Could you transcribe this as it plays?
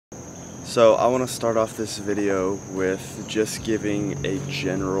So I want to start off this video with just giving a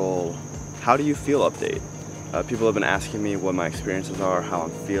general how do you feel update. People have been asking me what my experiences are, how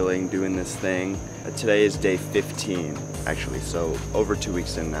I'm feeling doing this thing. Today is day 15 actually, so over 2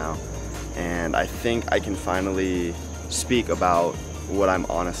 weeks in now, and I think I can finally speak about what I'm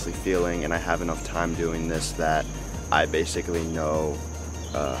honestly feeling, and I have enough time doing this that I basically know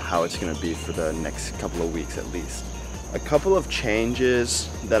how it's going to be for the next couple of weeks at least. A couple of changes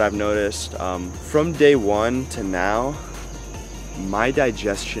that I've noticed from day one to now. My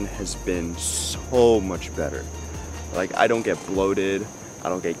digestion has been so much better. Like, I don't get bloated, I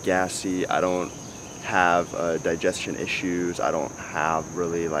don't get gassy, I don't have digestion issues, I don't have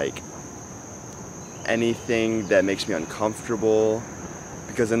really like anything that makes me uncomfortable.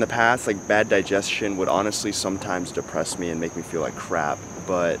 Because in the past, like, bad digestion would honestly sometimes depress me and make me feel like crap,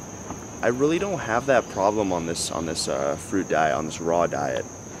 but I really don't have that problem on this fruit diet, on this raw diet.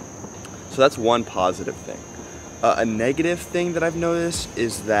 So that's one positive thing. A negative thing that I've noticed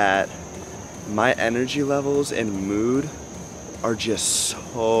is that my energy levels and mood are just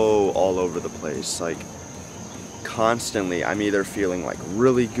so all over the place. Like, constantly, I'm either feeling like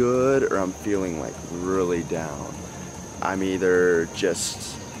really good or I'm feeling like really down. I'm either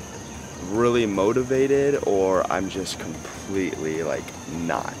just really motivated or I'm just completely like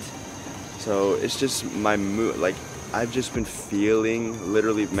not. So it's just my mood, like, I've just been feeling,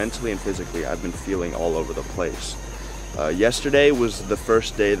 literally mentally and physically, I've been feeling all over the place. Yesterday was the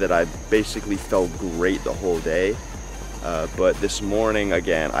first day that I basically felt great the whole day. But this morning,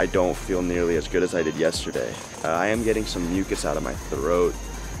 again, I don't feel nearly as good as I did yesterday. I am getting some mucus out of my throat,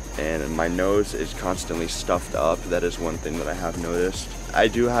 and my nose is constantly stuffed up. That is one thing that I have noticed. I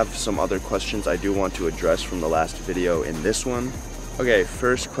do have some other questions I do want to address from the last video in this one. Okay,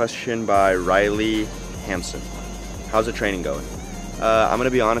 first question by Riley Hampson. How's the training going? I'm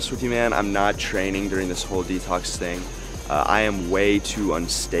gonna be honest with you, man. I'm not training during this whole detox thing. I am way too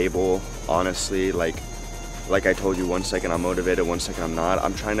unstable, honestly. Like I told you, 1 second I'm motivated, 1 second I'm not.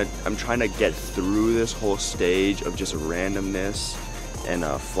 I'm trying to get through this whole stage of just randomness and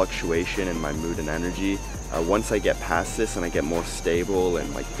fluctuation in my mood and energy. Once I get past this and I get more stable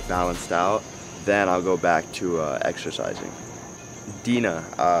and like balanced out, then I'll go back to exercising. Dina,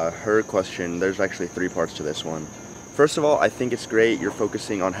 her question, there's actually 3 parts to this one. First of all, I think it's great you're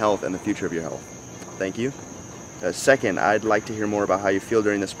focusing on health and the future of your health. Thank you. Second, I'd like to hear more about how you feel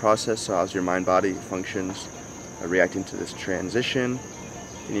during this process. So how's your mind-body functions reacting to this transition?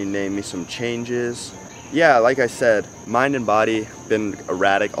 Can you name me some changes? Yeah, like I said, mind and body been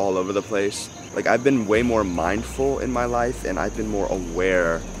erratic all over the place. Like, I've been way more mindful in my life, and I've been more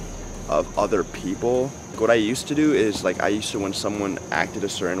aware of other people. What I used to do is, like, when someone acted a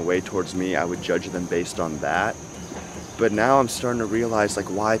certain way towards me, I would judge them based on that. But now I'm starting to realize, like,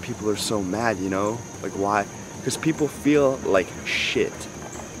 why people are so mad, you know? Like, why? Because people feel like shit.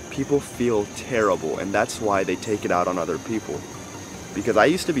 People feel terrible, and that's why they take it out on other people. Because I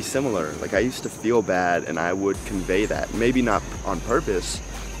used to be similar. Like, I used to feel bad, and I would convey that. Maybe not on purpose,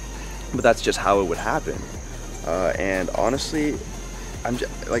 but that's just how it would happen. And honestly,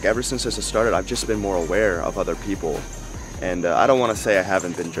 like, ever since this has started, I've just been more aware of other people. And I don't want to say I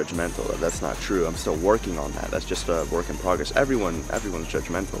haven't been judgmental. That's not true. I'm still working on that. That's just a work in progress. Everyone's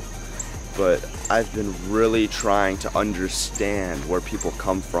judgmental. But I've been really trying to understand where people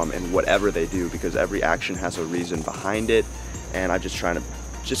come from and whatever they do, because every action has a reason behind it. And I've just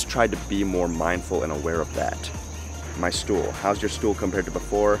tried to be more mindful and aware of that. My stool. How's your stool compared to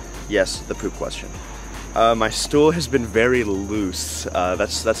before? Yes, the poop question. My stool has been very loose.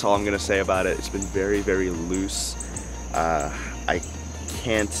 That's all I'm gonna say about it. It's been very, very loose. I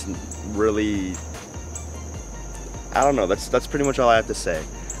can't really, I don't know, that's pretty much all I have to say.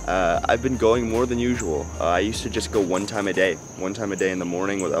 I've been going more than usual. I used to just go one time a day in the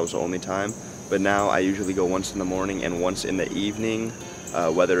morning. That was the only time. But now I usually go once in the morning and once in the evening,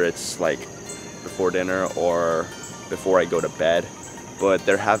 whether it's like before dinner or before I go to bed. But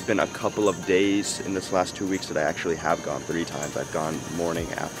there have been a couple of days in this last 2 weeks that I actually have gone 3 times. I've gone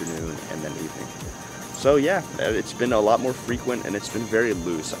morning, afternoon, and then evening. So yeah, it's been a lot more frequent and it's been very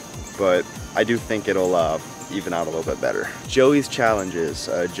loose. But I do think it'll even out a little bit better. Joey's challenges.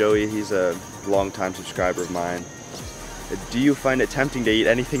 Joey, he's a long-time subscriber of mine. Do you find it tempting to eat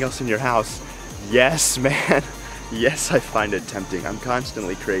anything else in your house? Yes, man. Yes, I find it tempting. I'm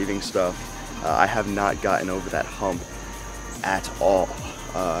constantly craving stuff. I have not gotten over that hump at all.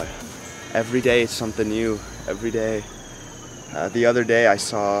 Every day it's something new. Every day. The other day I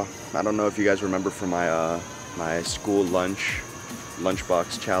saw, I don't know if you guys remember from my school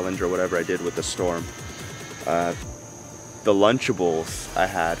lunchbox challenge or whatever I did with the storm. the Lunchables I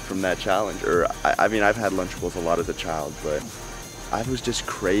had from that challenge. Or I mean, I've had Lunchables a lot as a child, but I was just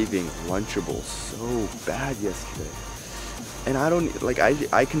craving Lunchables so bad yesterday. And I don't, like,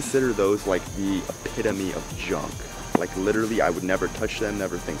 I consider those like the epitome of junk. Like literally I would never touch them,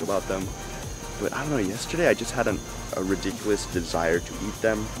 never think about them. But I don't know, yesterday I just had a ridiculous desire to eat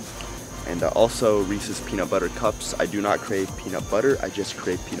them. And also Reese's Peanut Butter Cups. I do not crave peanut butter, I just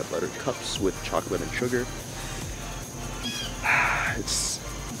crave peanut butter cups with chocolate and sugar. It's,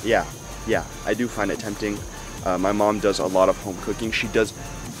 yeah, I do find it tempting. My mom does a lot of home cooking.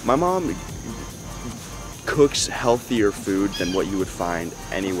 My mom cooks healthier food than what you would find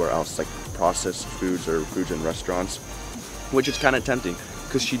anywhere else, like processed foods or foods in restaurants, which is kind of tempting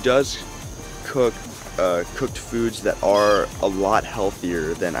because she does cook cooked foods that are a lot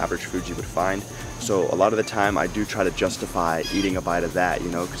healthier than average foods you would find. So a lot of the time I do try to justify eating a bite of that, you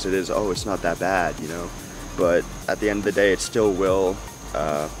know, because it is, oh, it's not that bad, you know. But at the end of the day, it still will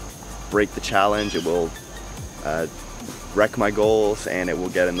break the challenge. It will wreck my goals, and it will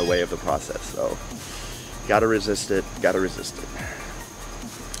get in the way of the process. So gotta resist it,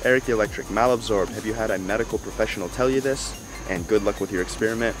 Eric the Electric, malabsorbed. Have you had a medical professional tell you this? And good luck with your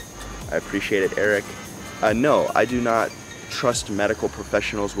experiment. I appreciate it, Eric. No, I do not trust medical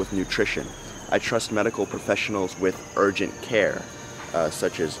professionals with nutrition. I trust medical professionals with urgent care,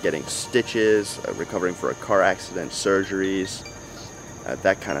 such as getting stitches, recovering for a car accident, surgeries,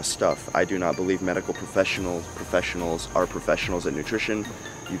 that kind of stuff. I do not believe medical professionals are professionals at nutrition.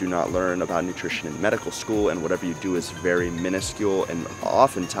 You do not learn about nutrition in medical school, and whatever you do is very minuscule and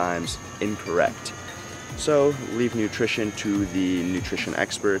oftentimes incorrect. So leave nutrition to the nutrition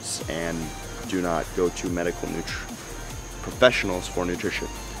experts and do not go to medical professionals for nutrition.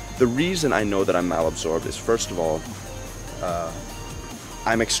 The reason I know that I'm malabsorbed is, first of all,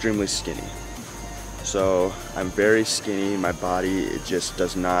 I'm extremely skinny. So I'm very skinny, my body, it just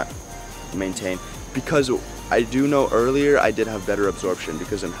does not maintain, because I do know earlier I did have better absorption,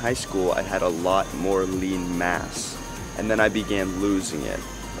 because in high school I had a lot more lean mass, and then I began losing it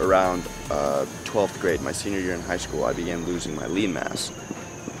around 12th grade, my senior year in high school. I began losing my lean mass.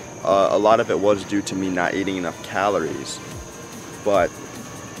 A lot of it was due to me not eating enough calories, but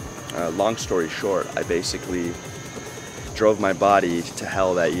long story short, I basically drove my body to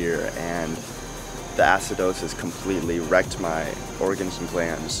hell that year, and the acidosis completely wrecked my organs and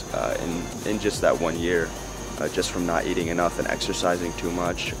glands in just that 1 year, just from not eating enough and exercising too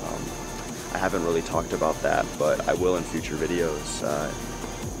much. I haven't really talked about that, but I will in future videos.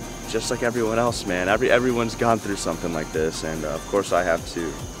 Just like everyone else, man. Everyone's gone through something like this, and of course I have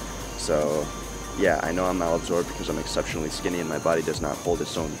too. So yeah, I know I'm malabsorbed because I'm exceptionally skinny and my body does not hold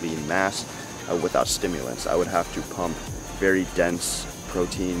its own lean mass without stimulants. I would have to pump very dense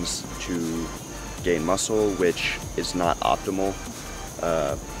proteins to gain muscle, which is not optimal.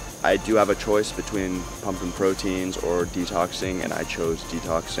 I do have a choice between pumping proteins or detoxing, and I chose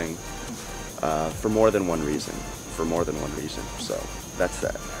detoxing for more than one reason. So that's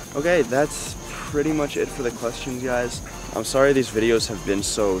that. Okay, that's pretty much it for the questions, guys. I'm sorry these videos have been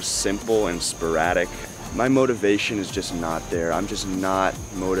so simple and sporadic. My motivation is just not there. I'm just not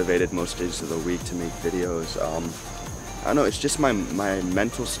motivated most days of the week to make videos. I don't know, it's just my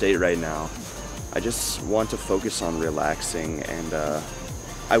mental state right now. I just want to focus on relaxing, and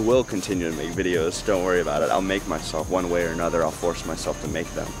I will continue to make videos, don't worry about it. I'll make myself one way or another, I'll force myself to make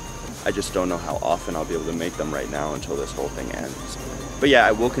them. I just don't know how often I'll be able to make them right now until this whole thing ends. But yeah,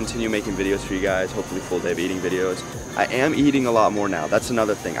 I will continue making videos for you guys, hopefully full day of eating videos. I am eating a lot more now, that's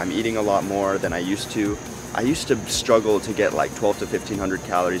another thing. I'm eating a lot more than I used to. I used to struggle to get like 12 to 1500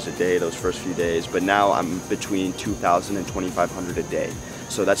 calories a day those first few days, but now I'm between 2000 and 2500 a day.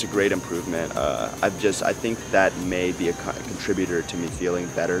 So that's a great improvement. I think that may be a contributor to me feeling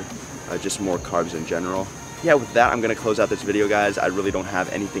better, just more carbs in general. Yeah, with that, I'm gonna close out this video, guys. I really don't have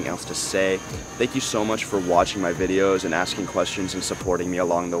anything else to say. Thank you so much for watching my videos and asking questions and supporting me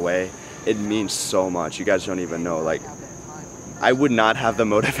along the way. It means so much. You guys don't even know. Like, I would not have the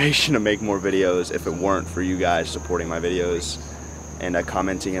motivation to make more videos if it weren't for you guys supporting my videos and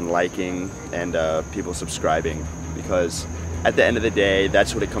commenting and liking and people subscribing, because at the end of the day,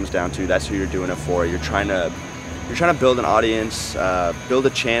 that's what it comes down to. That's who you're doing it for. You're trying to build an audience, build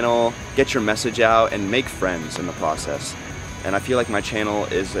a channel, get your message out, and make friends in the process. And I feel like my channel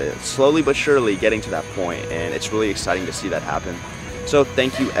is slowly but surely getting to that point, and it's really exciting to see that happen. So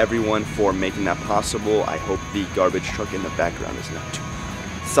thank you everyone for making that possible. I hope the garbage truck in the background is not too...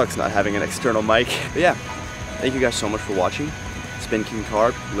 Sucks not having an external mic. But yeah, thank you guys so much for watching. It's been King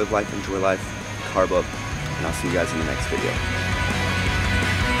Carb. Live life, enjoy life, carb up, and I'll see you guys in the next video.